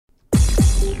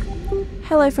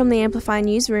Hello from the Amplify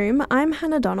newsroom, I'm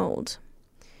Hannah Donald.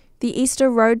 The Easter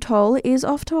road toll is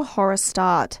off to a horror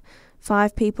start.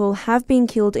 5 people have been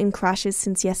killed in crashes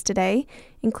since yesterday,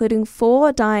 including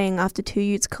 4 dying after 2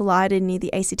 utes collided near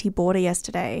the ACT border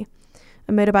yesterday.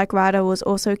 A motorbike rider was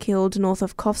also killed north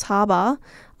of Coffs Harbour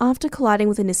after colliding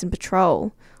with a Nissan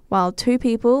Patrol, while 2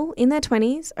 people in their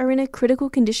 20s are in a critical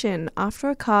condition after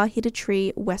a car hit a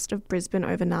tree west of Brisbane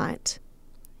overnight.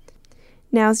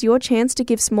 Now's your chance to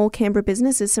give small Canberra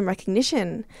businesses some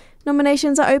recognition.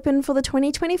 Nominations are open for the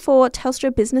 2024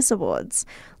 Telstra Business Awards.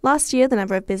 Last year, the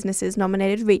number of businesses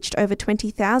nominated reached over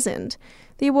 20,000.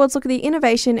 The awards look at the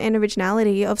innovation and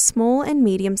originality of small and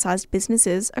medium-sized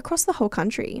businesses across the whole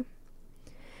country.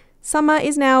 Summer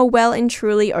is now well and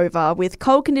truly over, with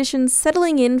cold conditions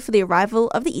settling in for the arrival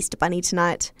of the Easter Bunny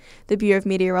tonight. The Bureau of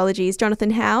Meteorology's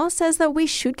Jonathan Howe says that we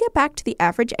should get back to the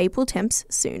average April temps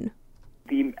soon.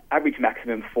 The average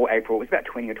maximum for April was about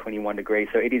 20 or 21 degrees,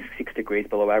 so it is 6 degrees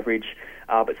below average.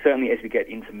 But certainly as we get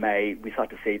into May, we start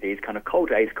to see these kind of cold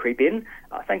days creep in.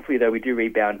 Thankfully, though, we do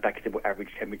rebound back to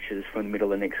average temperatures from the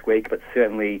middle of next week, but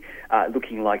certainly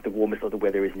looking like the warmest of the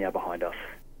weather is now behind us.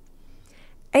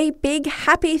 A big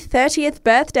happy 30th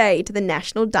birthday to the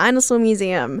National Dinosaur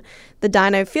Museum. The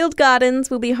Dino Field Gardens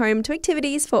will be home to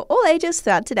activities for all ages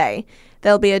throughout today.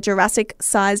 There'll be a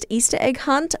Jurassic-sized Easter egg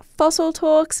hunt, fossil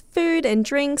talks, food and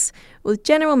drinks, with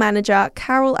General Manager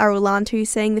Carol Arulantu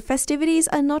saying the festivities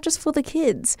are not just for the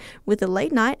kids, with a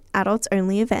late-night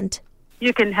adults-only event.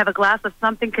 You can have a glass of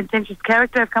something, Contentious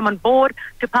Character have come on board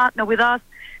to partner with us,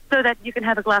 so that you can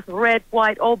have a glass of red,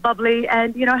 white, all bubbly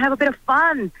and, have a bit of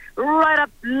fun right up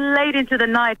late into the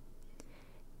night.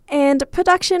 And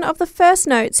production of the first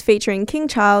notes featuring King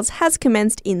Charles has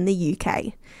commenced in the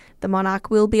UK. The monarch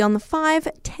will be on the 5,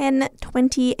 10,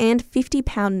 20 and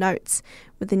 £50 notes,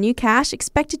 with the new cash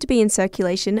expected to be in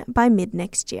circulation by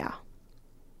mid-next year.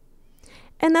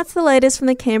 And that's the latest from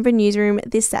the Canberra newsroom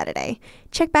this Saturday.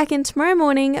 Check back in tomorrow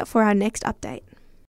morning for our next update.